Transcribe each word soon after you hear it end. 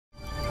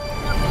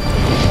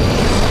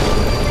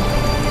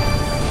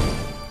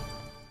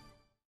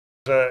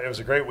was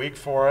a great week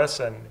for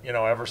us, and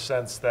ever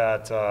since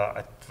that,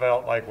 I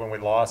felt like when we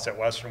lost at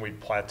Western, we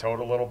plateaued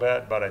a little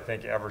bit. But I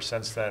think ever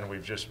since then,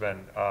 we've just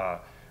been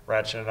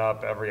ratcheting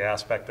up every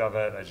aspect of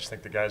it. I just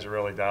think the guys are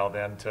really dialed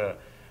into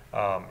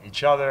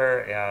each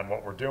other and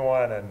what we're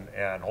doing,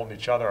 and holding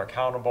each other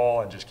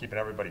accountable, and just keeping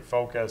everybody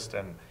focused.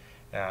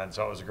 And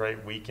so it was a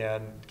great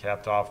weekend,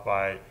 capped off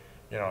by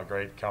a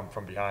great come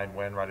from behind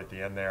win right at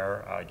the end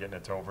there, getting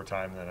it to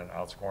overtime, and then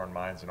outscoring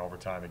Mines in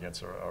overtime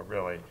against a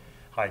really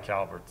high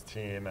caliber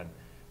team. And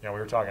we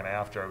were talking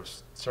after, it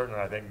was certainly,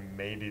 I think,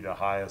 maybe the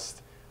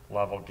highest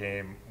level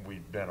game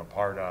we've been a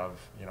part of.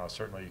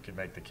 Certainly you could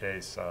make the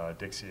case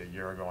Dixie a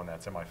year ago in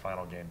that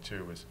semifinal game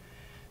too was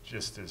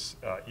just as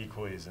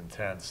equally as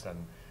intense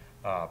and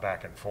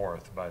back and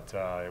forth. But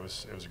it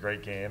was a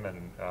great game,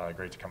 and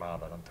great to come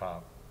out on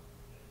top.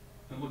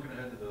 And looking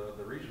ahead to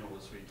the regional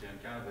this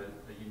weekend, kind of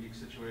a unique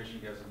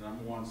situation. You guys are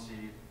the #1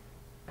 seed,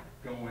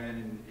 go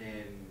in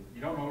and you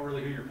don't know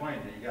really who you're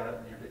playing. You got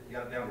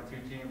it down to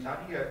 2 teams. How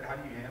do you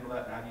handle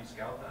that, and how do you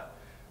scout that?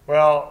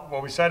 Well,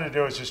 what we decided to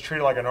do is just treat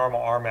it like a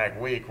normal RMAC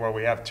week, where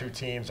we have 2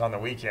 teams on the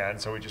weekend,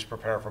 so we just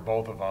prepare for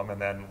both of them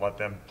and then let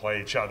them play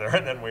each other,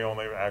 and then we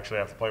only actually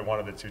have to play one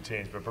of the 2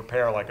 teams, but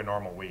prepare like a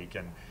normal week.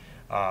 And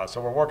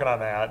so we're working on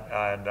that,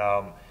 and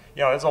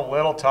it's a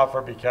little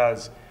tougher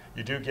because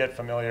you do get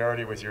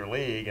familiarity with your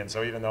league, and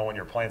so even though when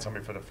you're playing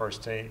somebody for the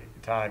first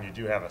time, you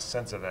do have a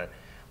sense of it,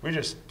 we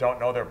just don't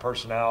know their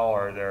personnel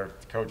or their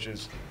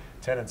coaches'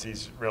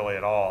 tendencies really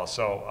at all.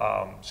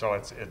 So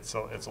it's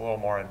a little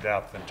more in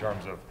depth in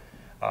terms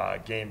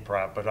of game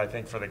prep. But I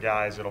think for the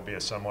guys, it'll be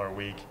a similar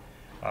week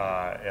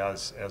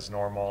as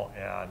normal,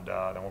 and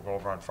then we'll go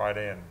over on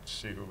Friday and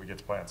see who we get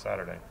to play on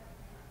Saturday.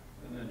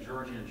 And then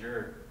Georgie and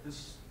Jared,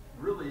 this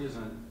really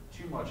isn't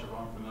too much of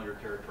unfamiliar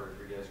territory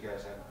for you guys. You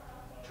guys had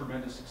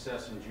tremendous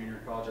success in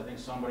junior college. I think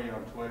somebody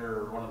on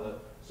Twitter or one of the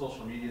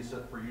social media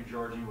said for you,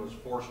 Georgie, was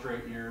 4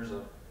 straight years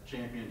of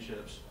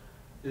championships.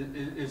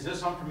 Is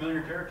this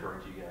unfamiliar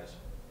territory to you guys?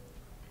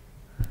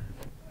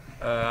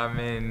 I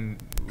mean,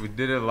 we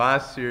did it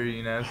last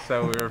year,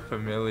 so we were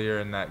familiar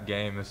in that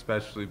game,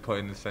 especially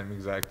playing the same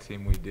exact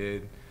team we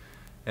did.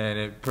 And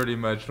it pretty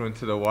much went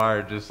to the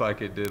wire just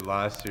like it did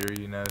last year,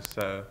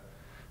 so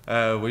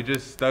we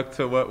just stuck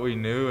to what we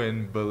knew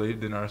and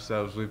believed in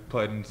ourselves. We've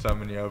played in so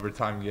many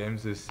overtime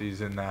games this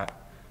season that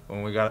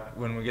when we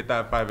get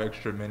that 5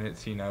 extra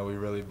minutes, we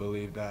really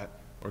believe that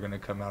we're going to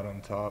come out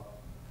on top.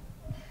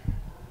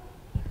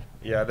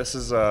 Yeah, this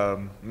is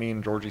me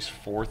and Georgie's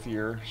 4th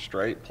year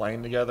straight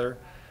playing together,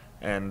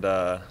 and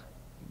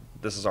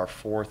this is our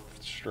 4th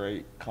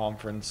straight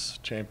conference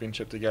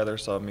championship together.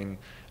 So, I mean,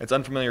 it's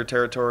unfamiliar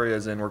territory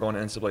as in we're going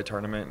to NCAA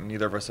tournament, and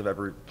neither of us have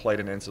ever played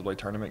an NCAA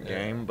tournament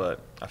game,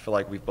 but I feel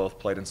like we've both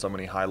played in so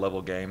many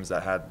high-level games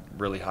that had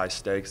really high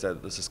stakes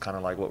that this is kind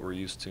of like what we're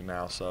used to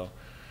now. So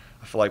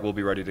I feel like we'll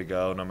be ready to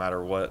go no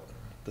matter what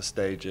the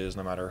stage is,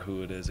 no matter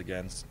who it is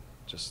against,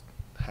 just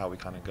how we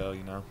kind of go,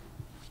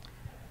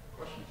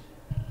 Questions?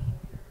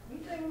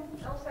 Anything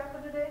else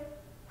happened today?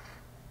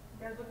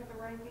 You guys look at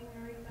the ranking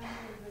or anything?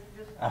 Or is it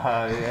just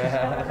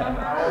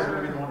Yeah. I was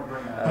going to be the one to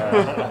bring that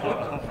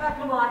up.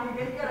 come on,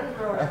 you gotta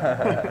throw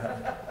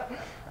it.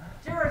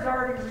 Jared's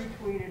already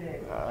retweeted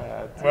it.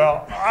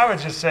 Well, I would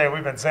just say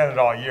we've been saying it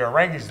all year.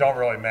 Rankings don't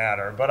really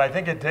matter, but I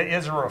think it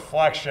is a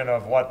reflection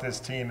of what this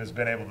team has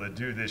been able to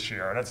do this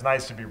year, and it's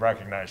nice to be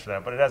recognized for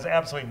that. But it has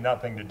absolutely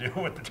nothing to do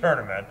with the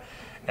tournament,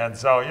 and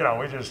so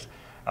we just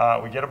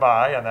we get a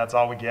bye, and that's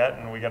all we get,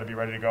 and we got to be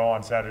ready to go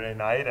on Saturday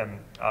night. And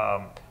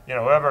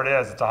whoever it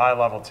is, it's a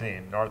high-level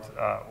team.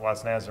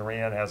 Northwest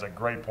Nazarene has a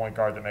great point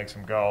guard that makes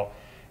them go,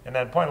 and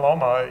then Point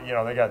Loma,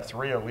 they got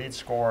 3 elite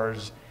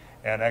scorers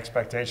and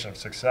expectation of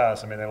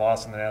success. I mean, they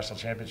lost in the national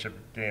championship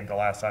game the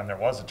last time there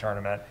was a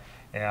tournament,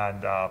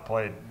 and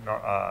played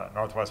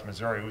Northwest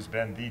Missouri, who's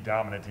been the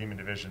dominant team in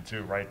Division II,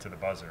 right to the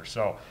buzzer.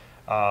 So,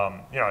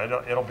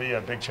 it'll be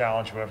a big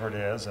challenge, whoever it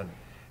is, and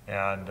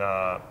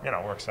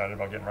we're excited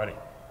about getting ready.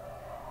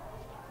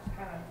 It's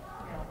kind of,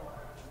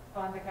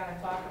 fun to kind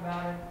of talk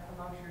about it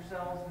amongst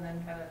yourselves, and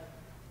then kind of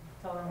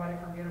tell everybody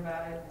to forget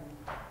about it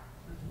and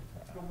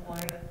just go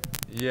play it.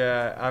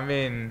 Yeah, I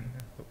mean,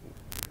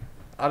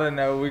 I don't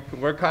know.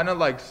 We're kind of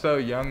like so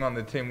young on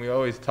the team. We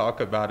always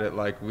talk about it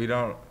like we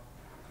don't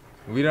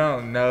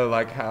know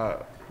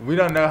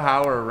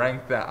how we're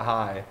ranked that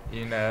high.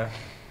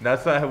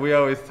 That's what we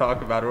always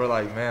talk about. We're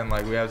like, man,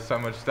 like we have so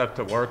much stuff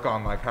to work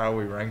on. Like how are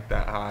we ranked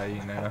that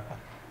high?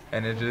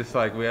 And it's just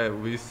like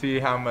we see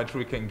how much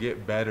we can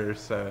get better.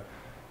 So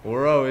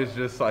we're always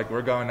just like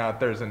we're going out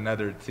there as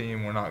another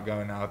team. We're not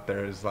going out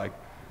there as like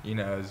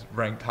as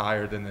ranked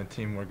higher than the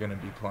team we're going to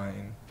be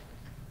playing.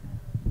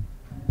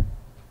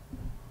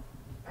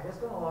 I guess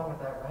going along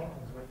with that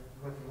rankings,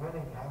 with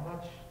winning, how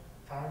much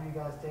time do you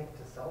guys take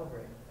to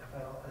celebrate?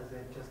 Is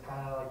it just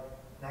kind of like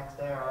next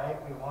day, all right,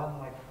 we won,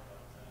 like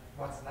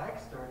what's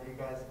next? Or do you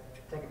guys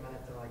take a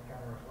minute to like kind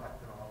of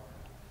reflect it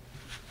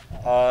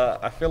all?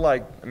 I feel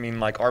like,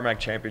 like RMAC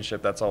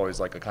Championship, that's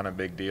always like a kind of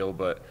big deal,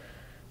 but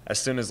as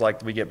soon as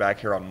like we get back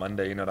here on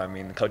Monday,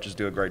 the coaches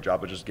do a great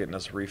job of just getting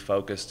us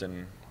refocused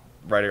and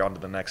right on to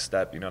the next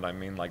step. You know what I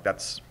mean? Like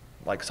that's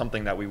like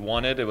something that we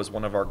wanted. It was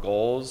one of our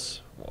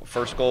goals.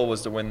 First goal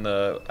was to win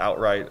the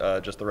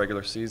outright, just the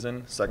regular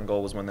season. Second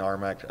goal was win the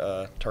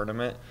RMAC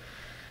tournament.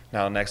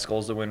 Now next goal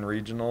is to win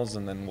regionals,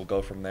 and then we'll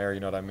go from there. You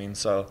know what I mean?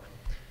 So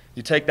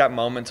you take that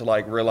moment to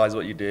like realize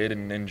what you did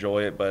and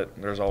enjoy it, but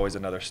there's always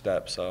another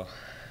step. So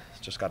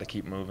just got to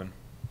keep moving.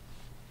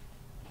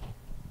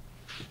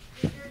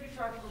 You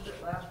talked a little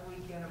bit last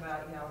weekend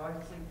about,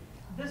 obviously,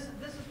 this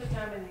is the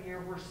time of the year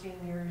where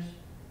seniors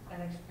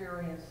and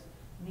experience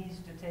needs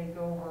to take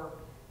over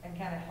and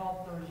kind of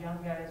help those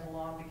young guys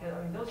along, because,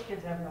 I mean, those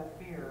kids have no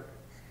fear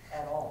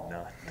at all.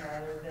 No.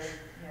 They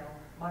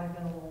might have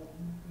been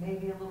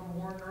maybe a little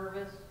more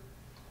nervous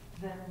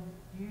than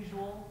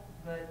usual,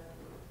 but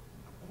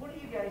what do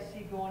you guys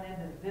see going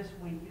into this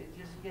week? It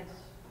just gets,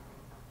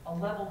 a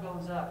level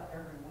goes up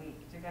every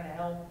week to kind of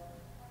help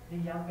the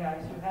young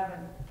guys who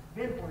haven't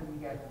been where you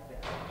guys have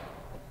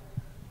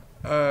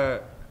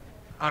been.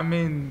 I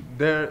mean,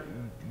 they're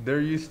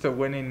used to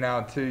winning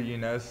now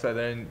too, so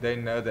they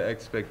know the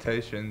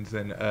expectations,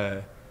 and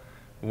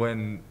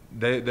when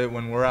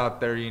when we're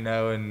out there,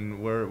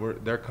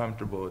 and they're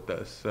comfortable with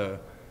us, so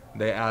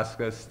they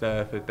ask us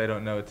stuff. If they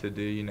don't know what to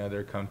do,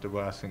 they're comfortable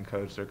asking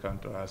coach, they're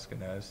comfortable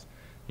asking us.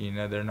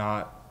 They're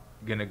not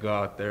gonna go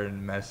out there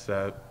and mess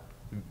up,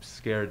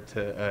 scared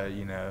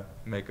to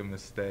make a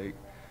mistake.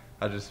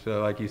 I just feel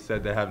like you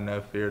said, they have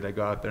no fear. They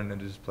go out there and they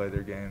just play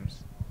their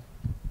games.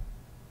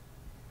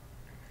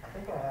 I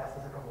think I asked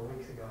this a couple of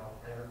weeks ago,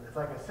 and it's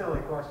like a silly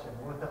question.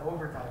 With the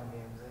overtime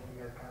games, I think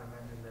you guys kind of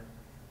mentioned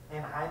it.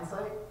 In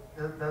hindsight,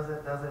 does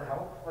it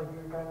help, like you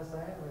were kind of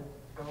saying, like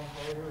going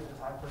forward with just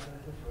high-pressure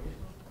situations?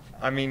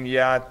 I mean,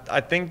 yeah,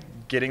 I think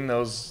getting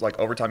those like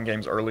overtime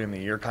games early in the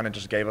year kind of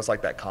just gave us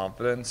like that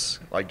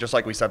confidence. Like just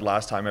like we said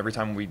last time, every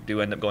time we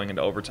do end up going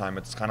into overtime,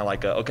 it's kind of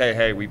like okay,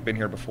 hey, we've been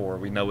here before.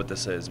 We know what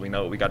this is. We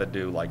know what we got to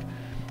do. Like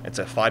it's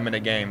a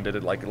 5-minute game. Did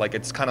it like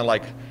it's kind of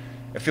like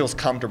it feels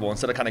comfortable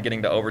instead of kind of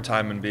getting to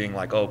overtime and being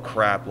like, oh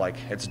crap, like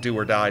it's do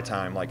or die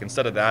time. Like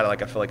instead of that,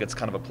 like I feel like it's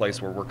kind of a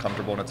place where we're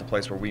comfortable and it's a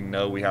place where we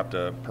know we have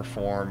to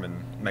perform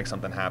and make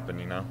something happen.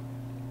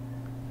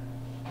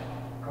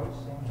 Coach,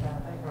 same kind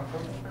of thing from a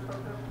coaching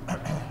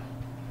perspective?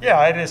 Yeah,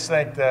 I just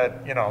think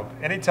that,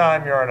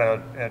 anytime you're in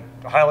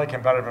a highly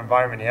competitive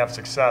environment, you have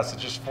success, it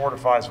just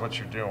fortifies what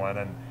you're doing.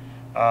 And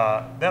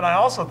then I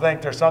also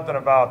think there's something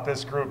about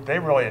this group, they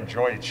really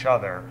enjoy each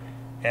other.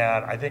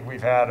 And I think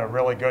we've had a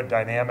really good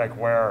dynamic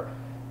where,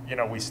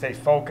 we stay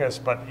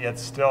focused, but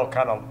it's still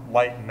kind of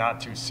light and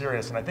not too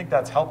serious. And I think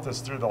that's helped us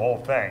through the whole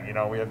thing.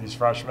 We have these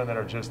freshmen that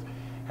are just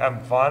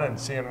having fun and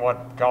seeing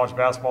what college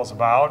basketball is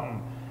about,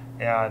 and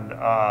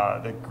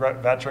the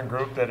veteran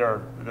group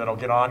that'll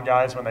get on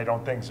guys when they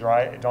don't do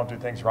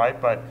things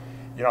right. But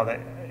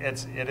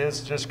it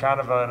is just kind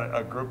of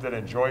a group that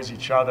enjoys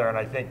each other, and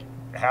I think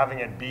having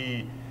it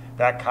be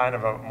that kind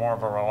of more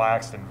of a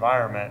relaxed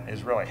environment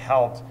has really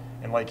helped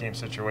in late game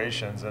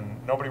situations.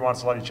 And nobody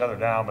wants to let each other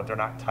down, but they're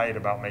not tight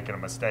about making a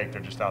mistake.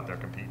 They're just out there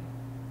competing.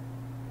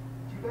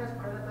 Do you guys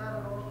credit that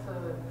at all for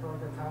like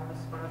the time to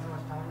spend so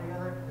much time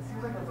together? It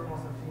seems like that's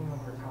almost a theme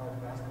of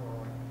college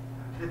basketball.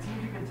 The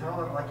teams you can tell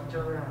that like each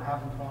other and are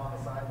having fun on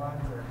the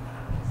sidelines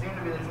seem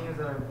to be the teams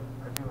that are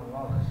doing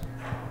well this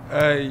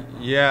year.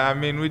 Yeah, I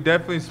mean, we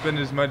definitely spend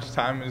as much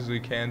time as we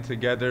can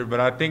together,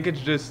 but I think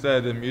it's just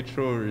the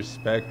mutual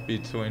respect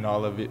between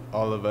all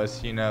of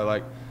us.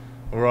 Like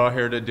we're all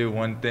here to do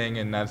one thing,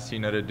 and that's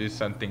to do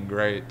something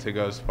great, to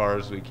go as far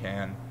as we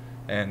can.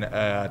 And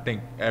I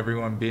think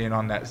everyone being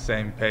on that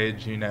same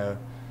page,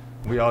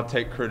 we all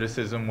take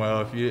criticism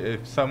well.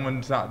 If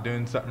someone's not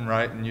doing something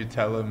right and you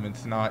tell them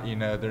it's not,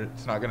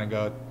 it's not going to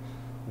go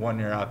one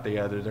ear out the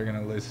other. They're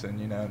going to listen,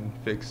 and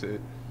fix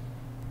it.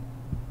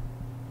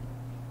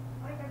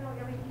 Mike,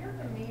 I mean, your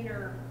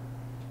demeanor,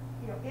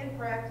 in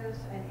practice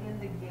and in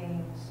the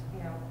games,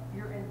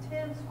 you're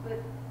intense, but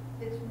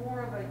it's more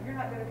of you're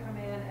not going to come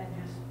in and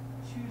just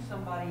chew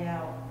somebody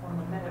out from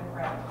the minute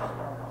practice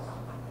starts.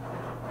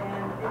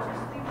 And it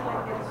just seems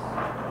like it's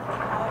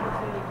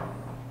positive.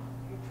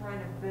 You're trying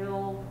to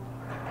build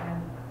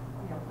and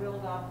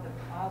build off the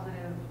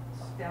positive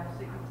steps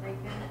that you've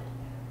taken.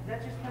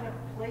 That just kind of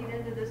played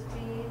into this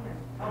team and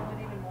helped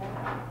it even more.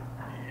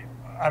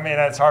 I mean,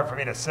 it's hard for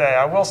me to say.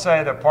 I will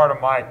say that part of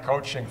my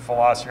coaching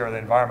philosophy, or the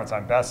environments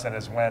I'm best in,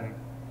 is when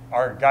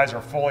our guys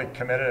are fully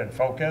committed and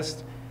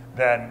focused.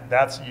 Then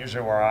that's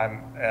usually where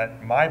I'm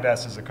at my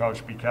best as a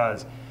coach,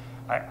 because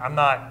I'm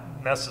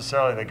not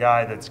necessarily the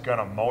guy that's going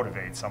to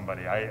motivate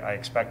somebody. I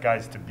expect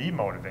guys to be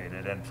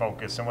motivated and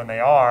focused, and when they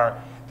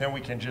are, then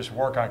we can just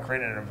work on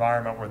creating an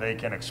environment where they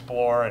can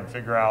explore and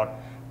figure out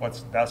what's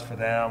best for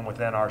them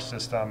within our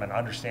system and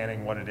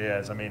understanding what it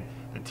is. I mean,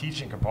 the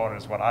teaching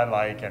component is what I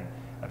like, and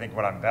I think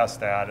what I'm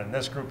best at. And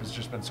this group has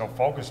just been so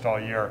focused all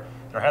year,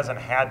 there hasn't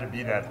had to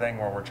be that thing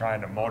where we're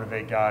trying to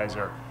motivate guys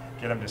or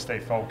get them to stay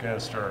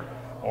focused or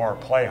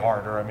play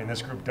harder. I mean,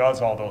 this group does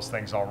all those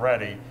things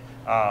already.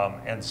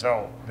 And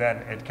so then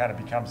it kind of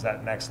becomes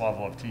that next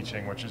level of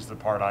teaching, which is the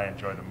part I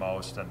enjoy the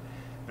most. And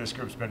this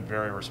group's been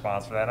very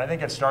responsive for that. And I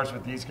think it starts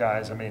with these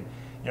guys. I mean,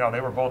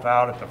 they were both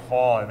out at the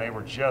fall, and they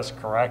were just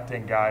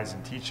correcting guys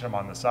and teaching them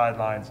on the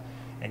sidelines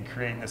and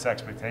creating this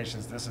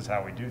expectations. This is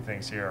how we do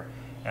things here.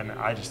 And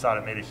I just thought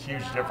it made a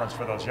huge difference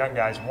for those young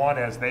guys. One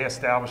is they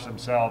established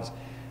themselves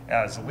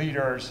as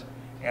leaders,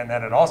 and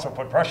then it also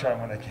put pressure on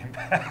when they came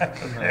back.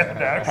 They had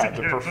to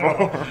execute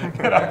it.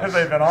 Because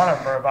they've been on it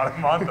for about a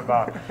month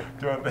about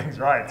doing things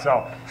right.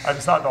 So I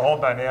just thought the whole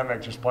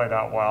dynamic just played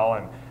out well,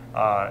 and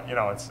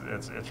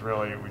it's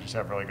really, we just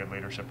have really good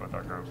leadership with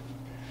our group.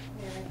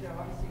 Yeah, and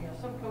obviously,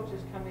 some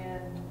coaches come in,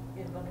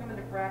 they'll come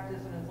into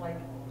practice and it's like,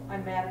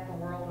 I'm mad at the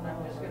world and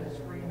I'm just going to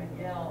scream and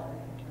yell.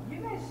 You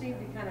guys seem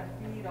to kind of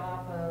feed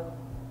off of,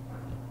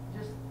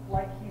 just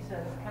like he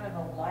says, kind of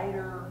a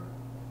lighter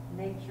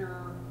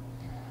nature,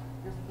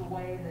 just the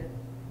way that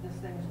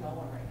this thing's going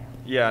right now.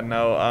 Yeah,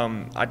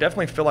 no, I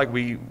definitely feel like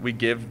we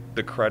give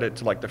the credit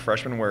to like the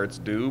freshmen where it's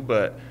due,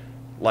 but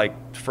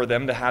like for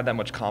them to have that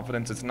much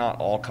confidence, it's not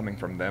all coming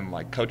from them.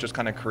 Like coaches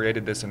kind of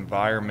created this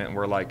environment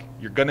where like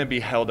you're going to be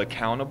held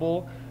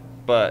accountable,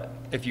 but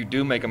if you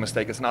do make a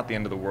mistake, it's not the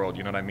end of the world.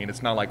 You know what I mean?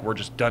 It's not like we're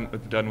just done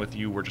with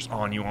you. We're just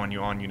on you.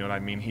 You know what I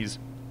mean? He's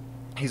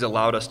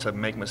allowed us to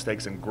make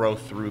mistakes and grow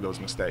through those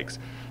mistakes,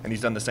 and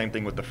he's done the same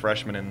thing with the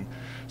freshmen. And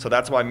so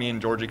that's why me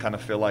and Georgie kind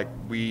of feel like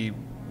we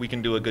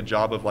can do a good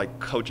job of like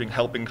coaching,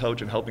 helping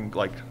coach, and helping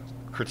like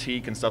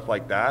critique and stuff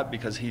like that,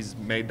 because he's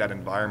made that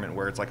environment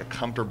where it's like a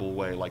comfortable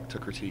way like to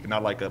critique,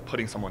 not like a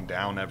putting someone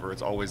down ever.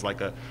 It's always like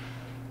a,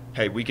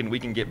 hey, we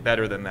can get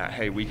better than that.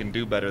 Hey, we can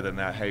do better than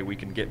that. Hey, we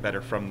can get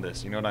better from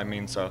this. You know what I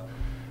mean? So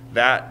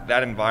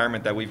that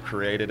environment that we've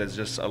created has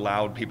just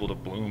allowed people to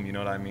bloom. You know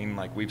what I mean?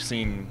 Like we've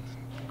seen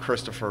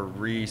Christopher,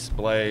 Reese,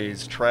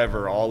 Blaze,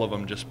 Trevor, all of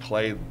them just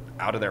play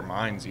out of their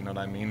minds. You know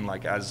what I mean?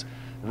 Like as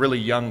really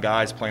young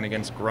guys playing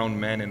against grown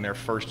men in their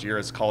first year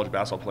as college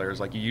basketball players,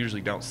 like you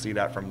usually don't see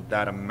that from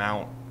that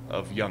amount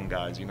of young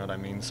guys. You know what I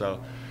mean? So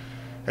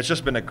it's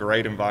just been a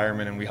great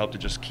environment, and we hope to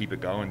just keep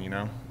it going.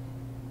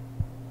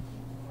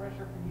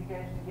 Pressure for you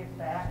guys to get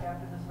back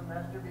after the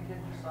semester because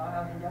you saw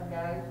how the young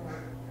guys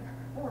were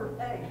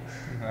hey,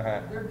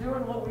 they're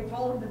doing what we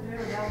told them to do.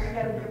 Now we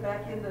got to get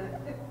back in the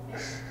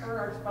earn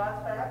our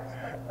spots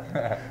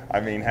back. I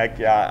mean, heck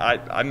yeah,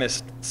 I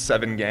missed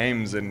 7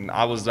 games, and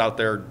I was out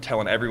there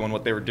telling everyone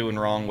what they were doing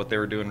wrong, what they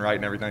were doing right,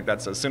 and everything like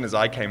that. So as soon as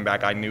I came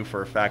back, I knew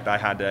for a fact I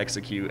had to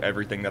execute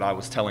everything that I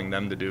was telling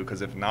them to do,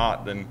 because if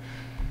not, then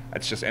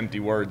it's just empty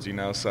words,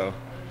 So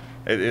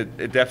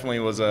it definitely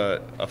was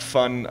a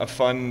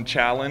fun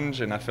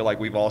challenge, and I feel like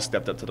we've all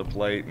stepped up to the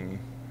plate, and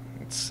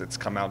it's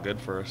come out good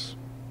for us.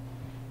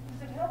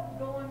 Does it help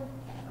going?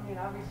 I mean,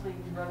 obviously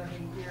you'd rather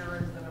be here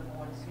instead of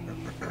 1 seed.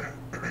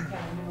 You kind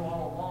of knew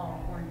all along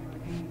where you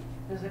would be.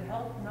 Does it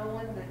help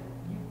knowing that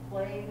you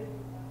played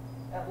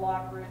at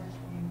Lockridge?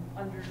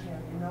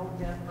 You know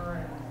Denver,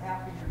 and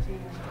half of your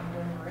team is from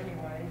Denver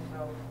anyway.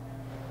 So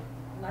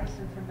nice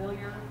and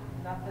familiar,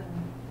 nothing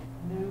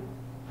new.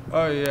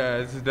 Oh yeah,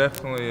 it's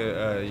definitely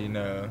an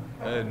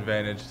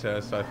advantage to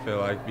us. I feel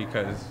like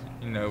because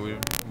we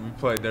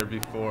played there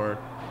before,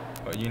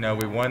 but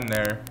we won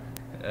there.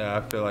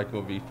 I feel like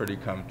we'll be pretty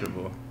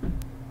comfortable.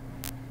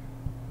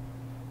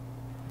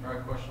 All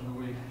right, question of the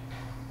week.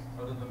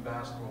 Other than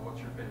basketball, what's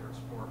your favorite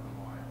sport and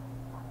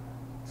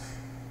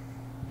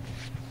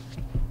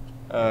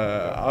why?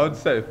 I would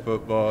say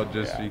football,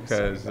 just Yeah,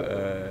 because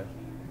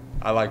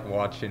I like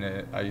watching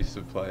it. I used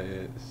to play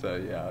it, so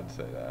yeah, I'd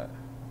say that.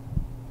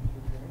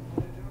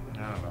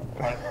 I don't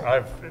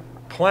know.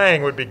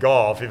 Playing would be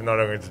golf, even though I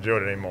don't get to do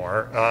it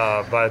anymore.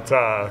 But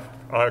a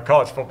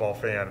college football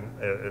fan,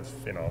 it's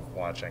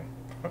watching.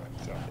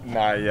 So.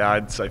 Nah, yeah,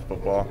 I'd say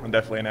football. I'm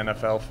definitely an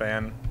NFL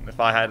fan.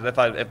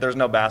 If there's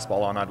no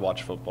basketball on, I'd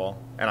watch football,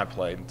 and I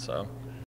played, so.